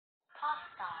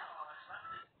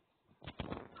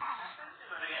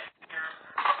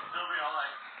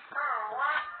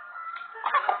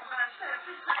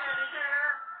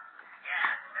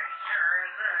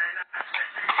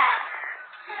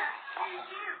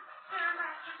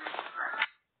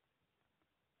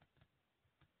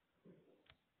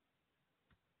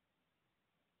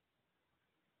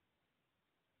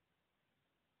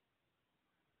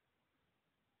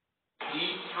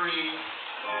E3,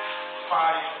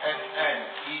 5NN.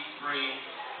 E3,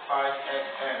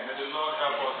 5NN. May the Lord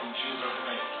help us in Jesus'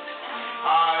 name.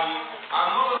 I'm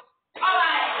not.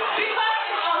 Alright, because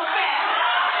it's unfair.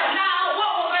 Now,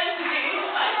 what we're going to do, you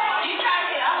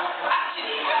stand here.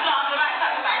 Actually, no, on the right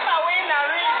side. I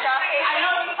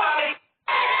know you probably.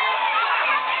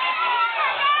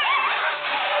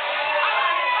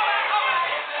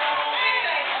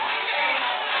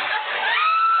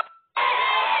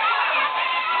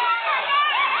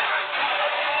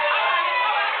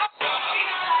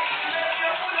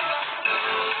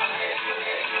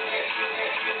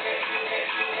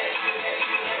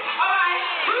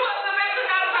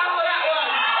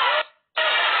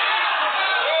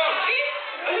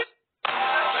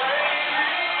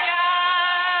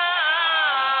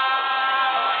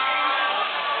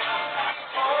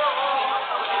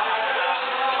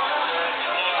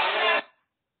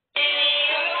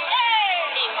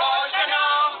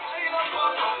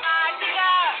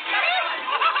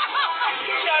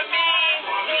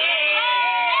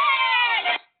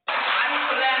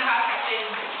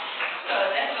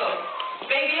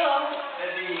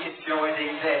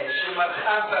 She must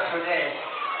answer today.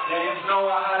 There is no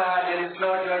Wahara, there is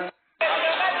no joy.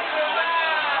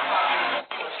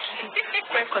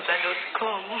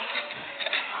 Records.com.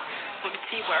 We'll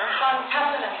see where.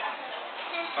 Fantastic.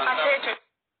 Wow.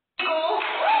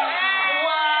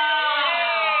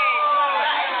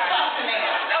 That is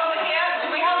fascinating. Over here, do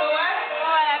we have a word?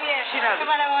 She does.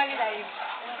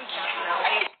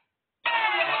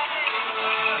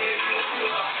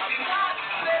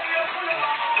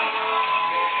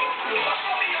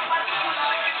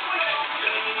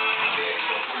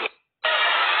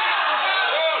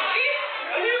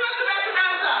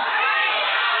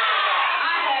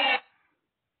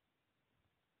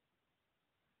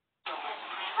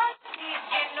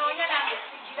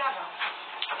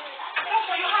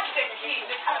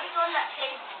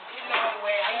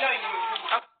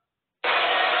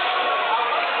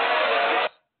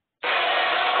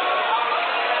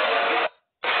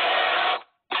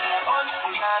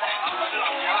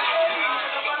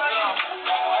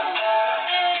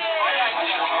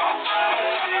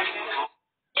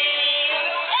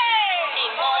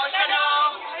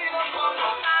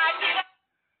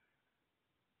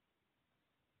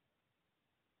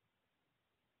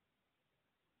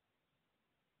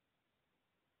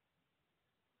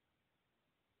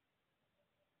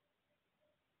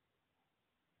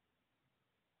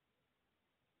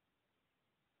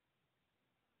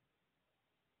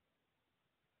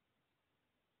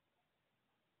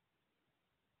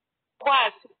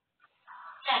 What?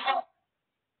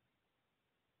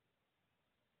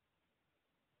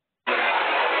 This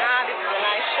is a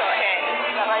nice short hair.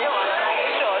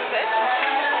 Short,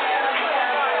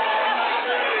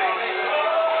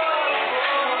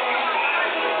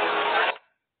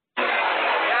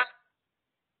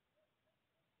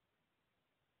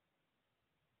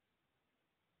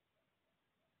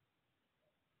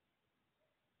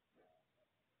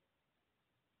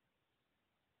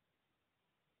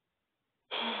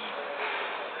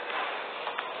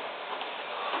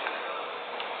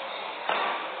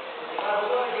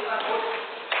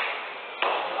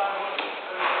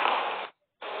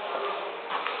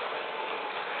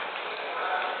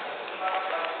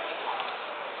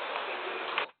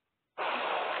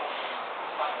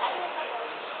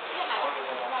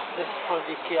 This is for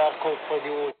the QR code for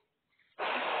the wood.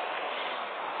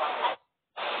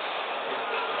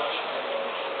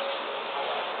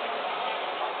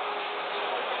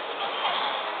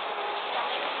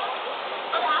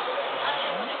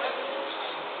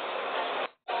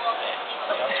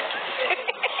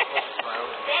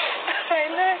 I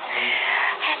know.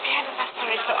 Happy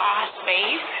anniversary to us,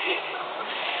 babe.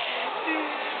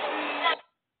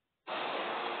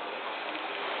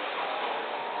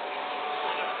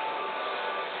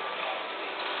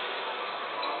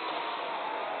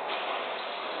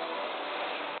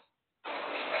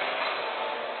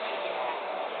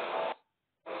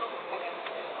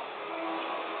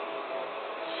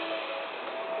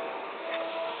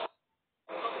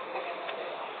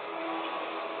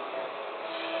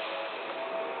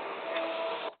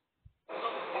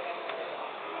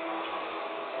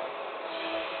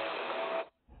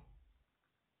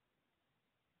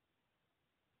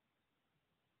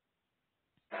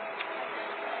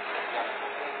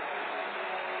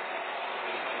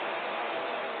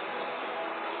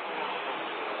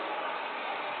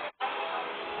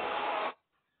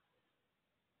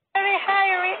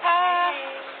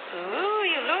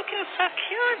 So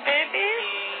cute, baby.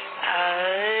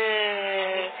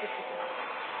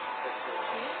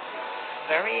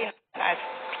 Very nice.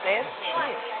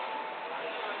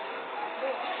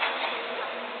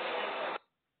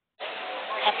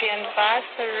 Happy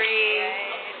anniversary.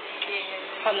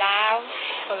 For love.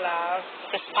 For love.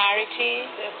 Prosperity.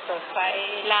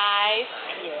 Society. Life.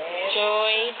 Yes.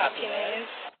 Joy. Happiness.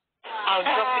 I'll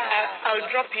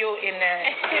drop you in a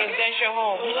residential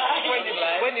home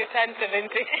when you turn 70.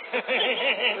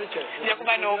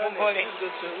 Yakuba no bugole.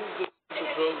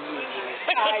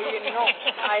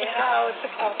 I heard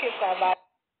I'll keep about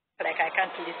like I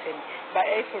can't listen. But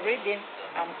if reading,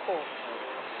 I'm cool.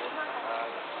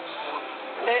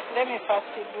 Let me first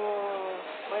do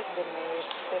what's the name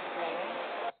statement.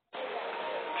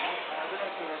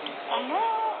 Oh no.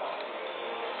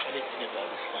 Anything about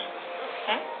this thing?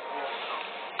 Huh?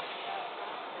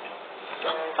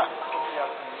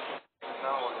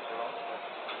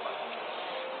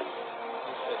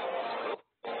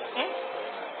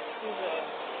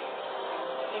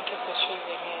 Thank you for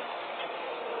choosing it.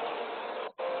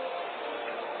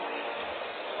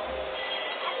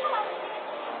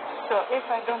 So if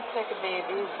I don't take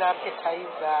this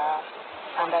appetizer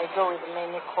and I go with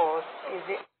many course, is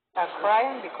it a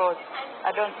crime? Because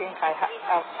I don't think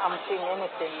I'm seeing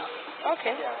anything.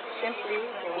 Okay, simply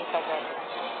the winter garden.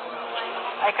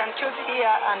 I can choose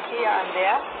here and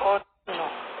there, or no?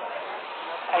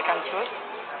 I can choose.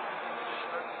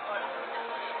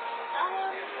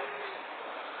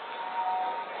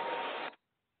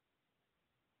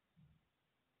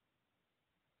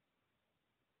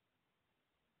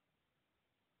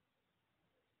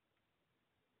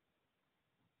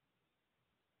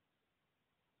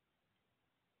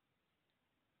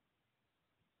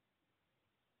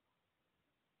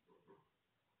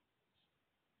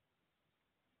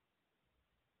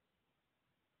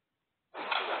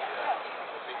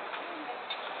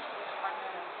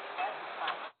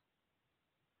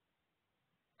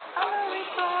 Hello,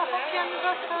 Ritah. Happy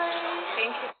anniversary.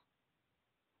 Thank you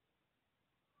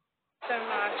so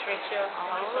much, Rachel.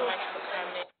 Thank you so much for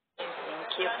coming.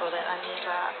 Thank you for the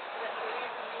anniversary.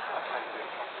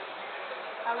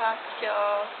 Hello,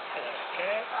 Joe.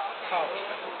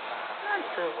 Not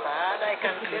too bad. I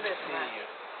can see this now.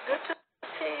 Good to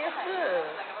see you too.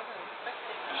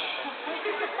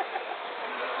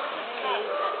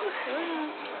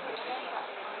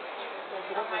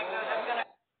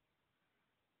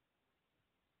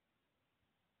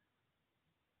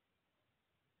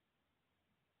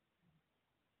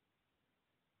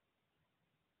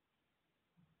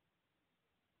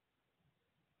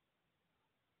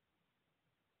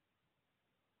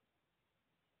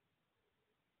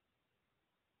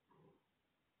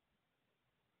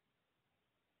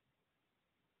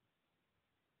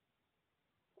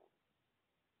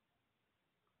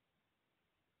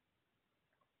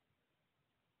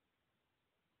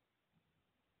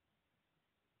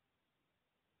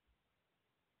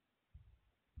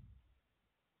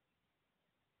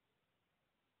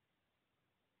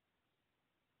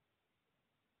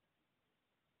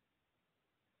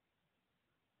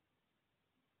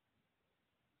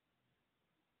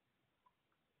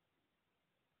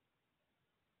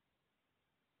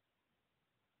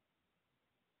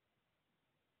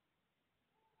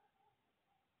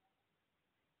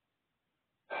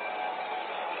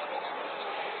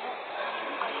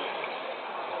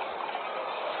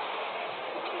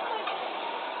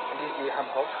 This is the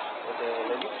hamburg for the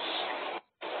lady.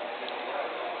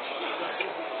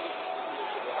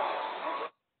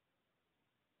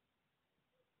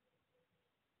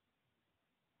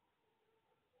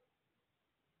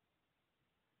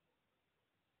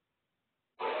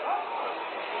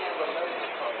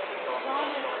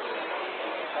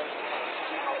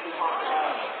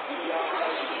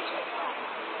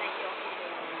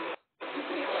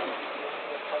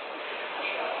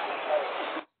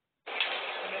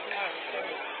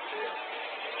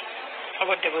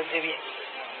 What the was it?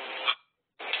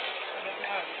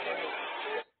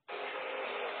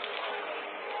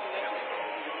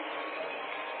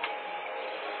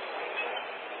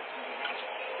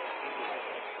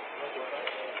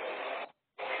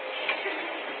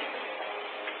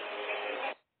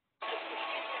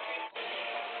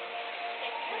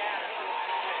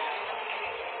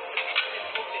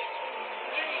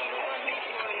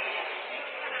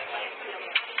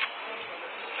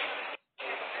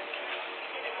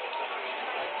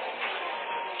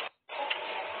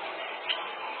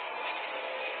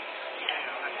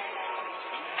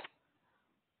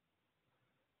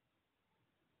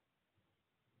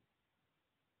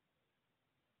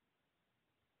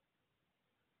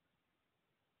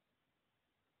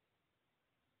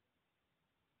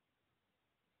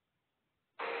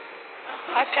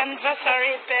 Happy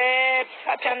anniversary, babe.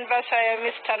 Happy anniversary,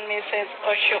 Mr. and Mrs.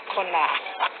 Oshokuna.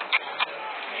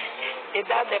 Is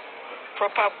that the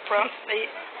proper pronunciation?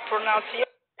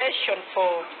 pronunciation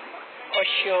for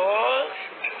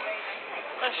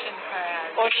Ocean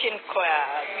crab. ocean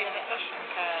crab. Yeah, ocean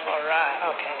crab. All right.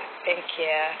 Okay. Thank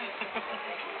you.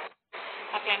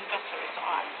 Happy anniversary. So,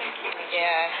 thank you.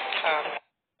 Yeah.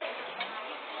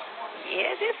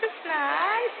 Yeah, this is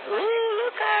nice. Ooh,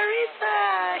 look at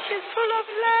Ritah. She's full of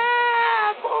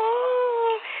love.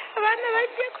 Ooh.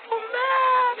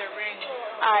 The ring.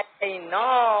 I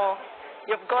know.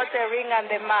 You've got a ring and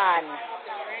the man.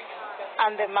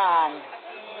 And the man.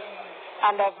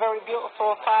 And a very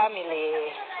beautiful family.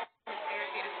 Very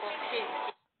beautiful kids.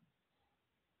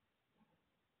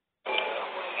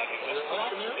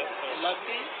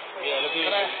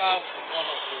 Can I have one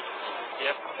or two?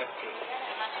 Yep.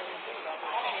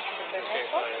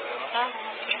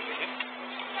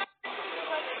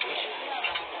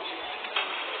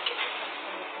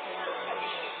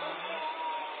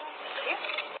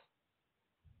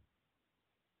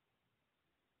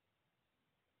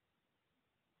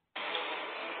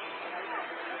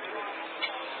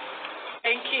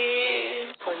 Thank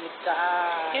you. For you,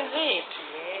 Dad. Is it?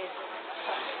 Yes.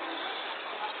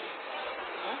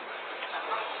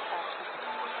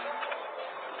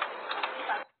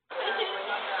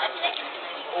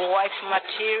 White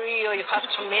material you have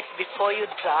to meet before you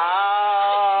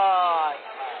die.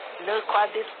 Look at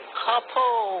this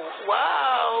couple.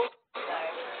 Wow.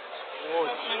 Oh,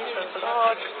 Jesus,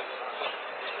 Lord.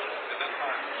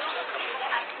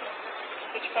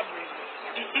 Which fabric?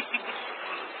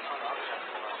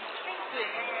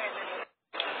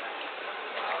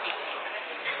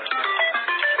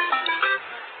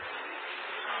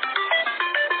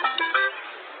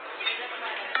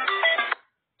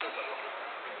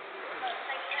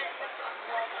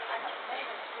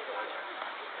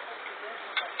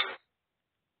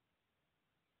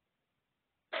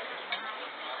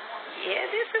 Yeah,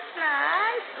 this is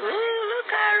nice. Ooh,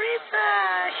 look at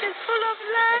Ritah. She's full of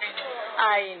love.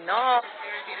 I know.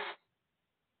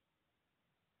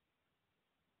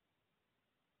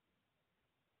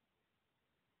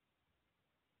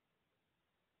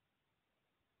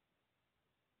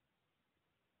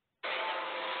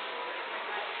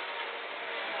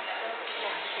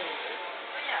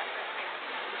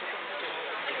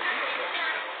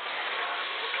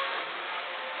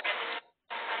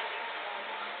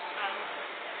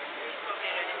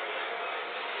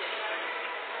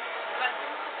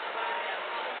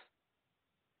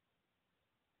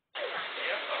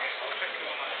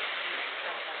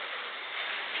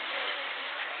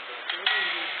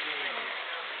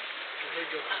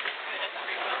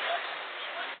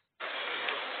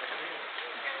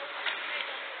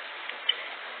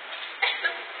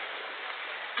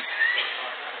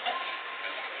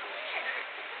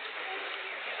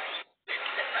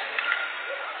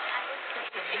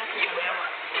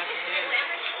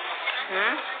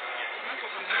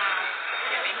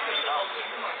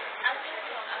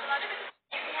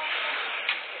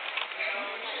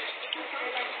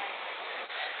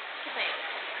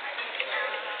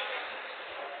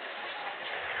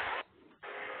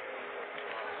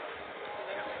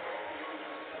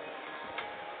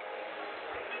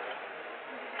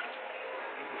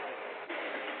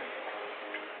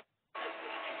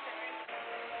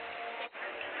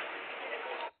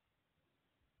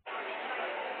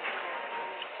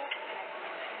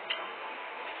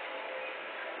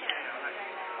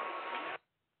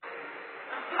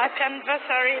 Happy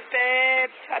anniversary, babe.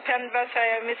 Happy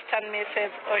anniversary, Mr. and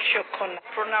Mrs. Oshokuna.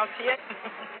 Pronunciation.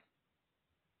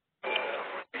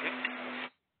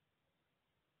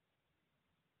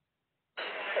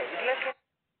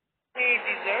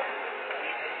 Dessert?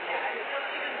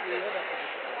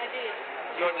 I did.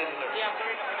 Your dessert. Yeah, I'm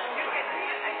very